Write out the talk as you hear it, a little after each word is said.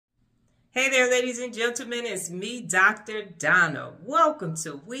Hey there, ladies and gentlemen, it's me, Dr. Donna. Welcome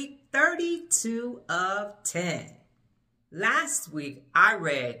to week 32 of 10. Last week, I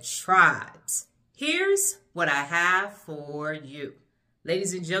read Tribes. Here's what I have for you.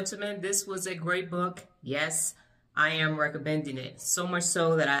 Ladies and gentlemen, this was a great book. Yes, I am recommending it. So much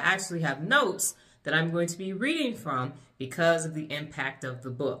so that I actually have notes that I'm going to be reading from because of the impact of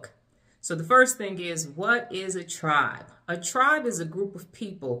the book. So the first thing is, what is a tribe? A tribe is a group of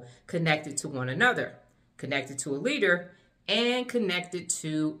people connected to one another, connected to a leader, and connected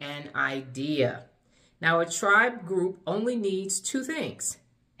to an idea. Now, a tribe group only needs two things,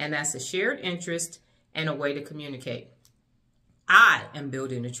 and that's a shared interest and a way to communicate. I am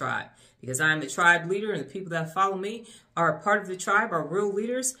building a tribe because I am the tribe leader, and the people that follow me are a part of the tribe, are real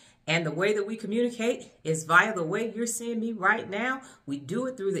leaders. And the way that we communicate is via the way you're seeing me right now. We do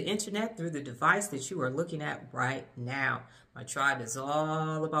it through the internet, through the device that you are looking at right now. My tribe is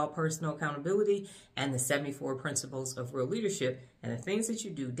all about personal accountability and the 74 principles of real leadership and the things that you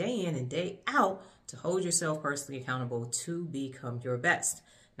do day in and day out to hold yourself personally accountable to become your best.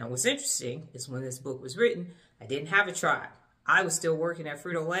 Now, what's interesting is when this book was written, I didn't have a tribe. I was still working at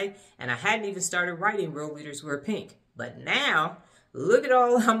Frito-Lay, and I hadn't even started writing Real Leaders Wear Pink. But now, look at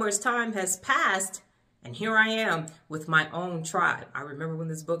how much time has passed, and here I am with my own tribe. I remember when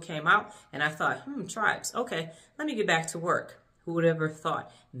this book came out, and I thought, tribes, okay, let me get back to work. Who would ever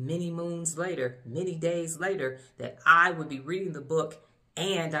thought many moons later, many days later, that I would be reading the book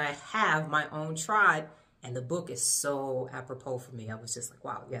and I have my own tribe, and the book is so apropos for me. I was just like,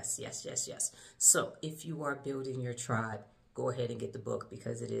 wow, yes, yes, yes, yes. So if you are building your tribe, go ahead and get the book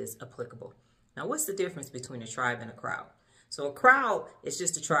because it is applicable. Now, what's the difference between a tribe and a crowd? So a crowd is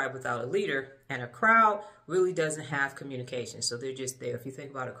just a tribe without a leader, and a crowd really doesn't have communication. So they're just there. If you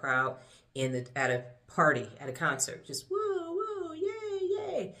think about a crowd at a party, at a concert, just woo, woo, yay,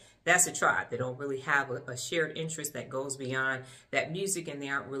 yay. That's a tribe. They don't really have a shared interest that goes beyond that music, and they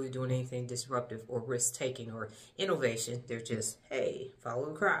aren't really doing anything disruptive or risk-taking or innovation. They're just, hey, follow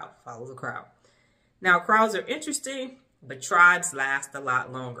the crowd, follow the crowd. Now, crowds are interesting, but tribes last a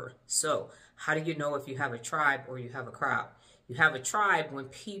lot longer. So how do you know if you have a tribe or you have a crowd? You have a tribe when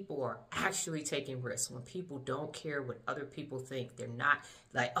people are actually taking risks, when people don't care what other people think. They're not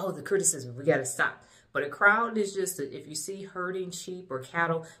like, oh, the criticism, we got to stop. But a crowd is just, if you see herding sheep or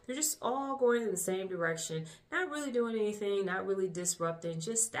cattle, they're just all going in the same direction, not really doing anything, not really disrupting,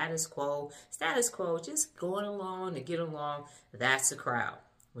 just status quo, just going along to get along. That's a crowd.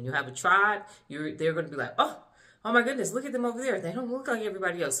 When you have a tribe, they're going to be like, oh my goodness, look at them over there. They don't look like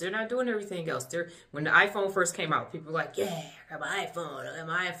everybody else. They're not doing everything else. When the iPhone first came out, people were like, yeah, I got my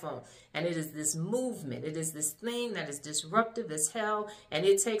iPhone. And it is this movement. It is this thing that is disruptive as hell. And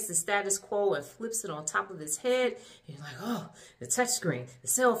it takes the status quo and flips it on top of its head. And you're like, oh, the touchscreen, the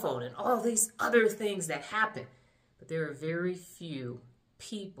cell phone, and all these other things that happen. But there are very few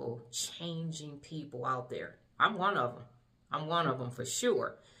people, changing people out there. I'm one of them. I'm one of them for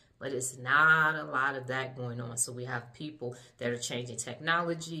sure. But it's not a lot of that going on. So we have people that are changing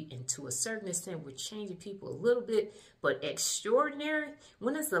technology, and to a certain extent, we're changing people a little bit. But extraordinary,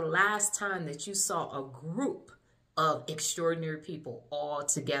 when is the last time that you saw a group of extraordinary people all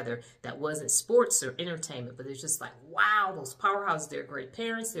together that wasn't sports or entertainment, but it's just like, wow, those powerhouses, they're great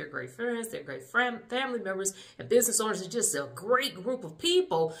parents, they're great friends, they're great family members, and business owners are just a great group of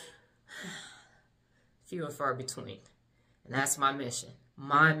people. Few and far between. And that's my mission.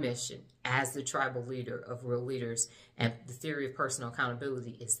 My mission as the tribal leader of real leaders and the theory of personal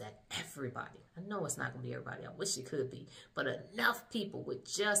accountability is that everybody, I know it's not going to be everybody, I wish it could be, but enough people would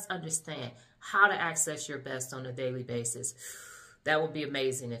just understand how to access your best on a daily basis. That would be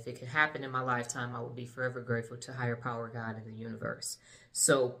amazing. If it could happen in my lifetime, I would be forever grateful to higher power, God, in the universe.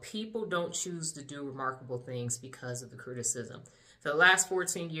 So people don't choose to do remarkable things because of the criticism. For the last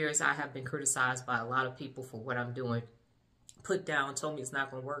 14 years, I have been criticized by a lot of people for what I'm doing. Put down, told me it's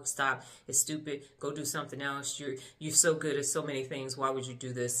not going to work, stop, it's stupid, go do something else, you're so good at so many things, why would you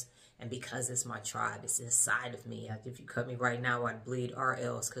do this? And because it's my tribe, it's inside of me. If you cut me right now, I'd bleed or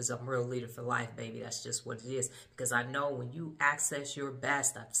else, because I'm a real leader for life, baby. That's just what it is. Because I know when you access your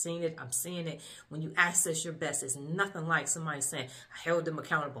best, I've seen it, I'm seeing it. When you access your best, it's nothing like somebody saying, I held them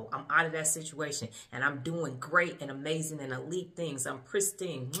accountable. I'm out of that situation, and I'm doing great and amazing and elite things. I'm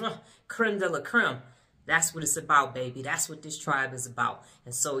pristine, creme de la creme. That's what it's about, baby. That's what this tribe is about.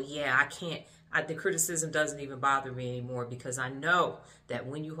 And so, yeah, the criticism doesn't even bother me anymore because I know that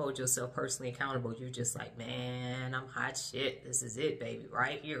when you hold yourself personally accountable, you're just like, man, I'm hot shit. This is it, baby,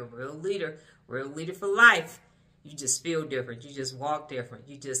 right here. Real leader for life. You just feel different. You just walk different.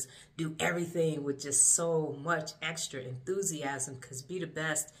 You just do everything with just so much extra enthusiasm, because be the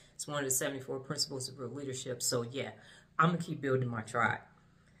best is one of the 74 principles of real leadership. So yeah, I'm going to keep building my tribe.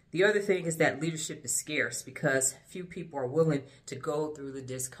 The other thing is that leadership is scarce because few people are willing to go through the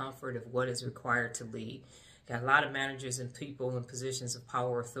discomfort of what is required to lead. Got a lot of managers and people in positions of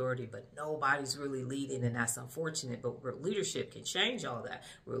power authority, but nobody's really leading, and that's unfortunate. But real leadership can change all that.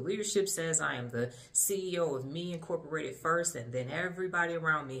 Real leadership says I am the CEO of me incorporated first, and then everybody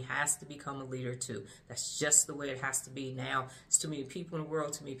around me has to become a leader too. That's just the way it has to be now. It's too many people in the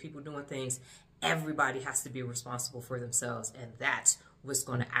world, too many people doing things. Everybody has to be responsible for themselves, and that's what's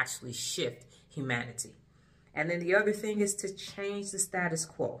going to actually shift humanity. And then the other thing is to change the status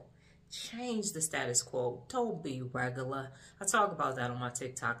quo. Change the status quo. Don't be regular. I talk about that on my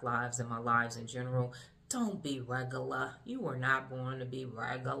TikTok lives and my lives in general. Don't be regular. You were not born to be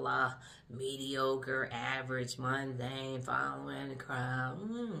regular, mediocre, average, mundane, following the crowd.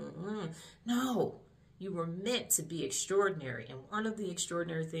 No. You were meant to be extraordinary. And one of the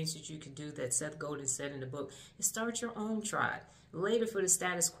extraordinary things that you can do that Seth Godin said in the book is start your own tribe. Later for the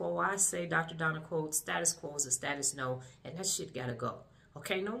status quo, I say, Dr. Donna quote, status quo is a status no, and that shit gotta go.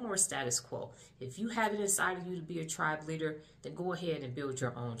 Okay, no more status quo. If you have it inside of you to be a tribe leader, then go ahead and build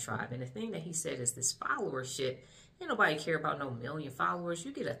your own tribe. And the thing that he said is this follower shit. Ain't nobody care about no million followers.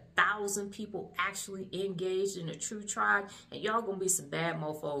 You get 1,000 people actually engaged in a true tribe, and y'all gonna be some bad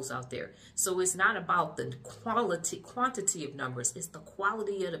mofos out there. So it's not about the quantity of numbers. It's the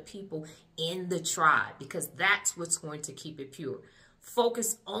quality of the people in the tribe, because that's what's going to keep it pure.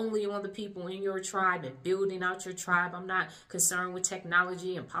 Focus only on the people in your tribe and building out your tribe. I'm not concerned with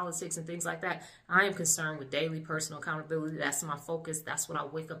technology and politics and things like that. I am concerned with daily personal accountability. That's my focus. That's what I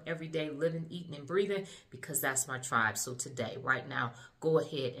wake up every day living, eating, and breathing, because that's my tribe. So today, right now, go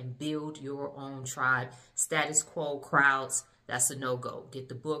ahead and build your own tribe. Status quo crowds, that's a no-go. Get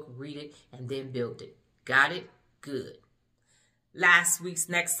the book, read it, and then build it. Got it? Good. Last week's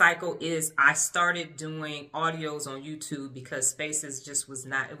next cycle is I started doing audios on YouTube because Spaces just was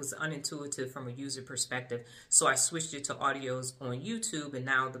not, it was unintuitive from a user perspective. So I switched it to audios on YouTube, and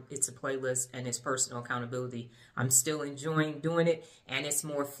now it's a playlist and it's personal accountability. I'm still enjoying doing it, and it's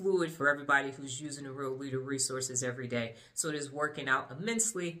more fluid for everybody who's using the Real Leader resources every day. So it is working out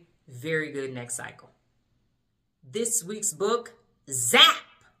immensely. Very good next cycle. This week's book, Zapp.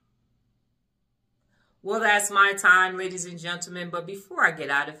 Well, that's my time, ladies and gentlemen. But before I get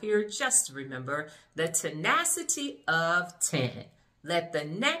out of here, just remember the tenacity of 10. Let the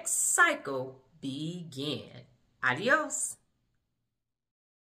next cycle begin. Adios.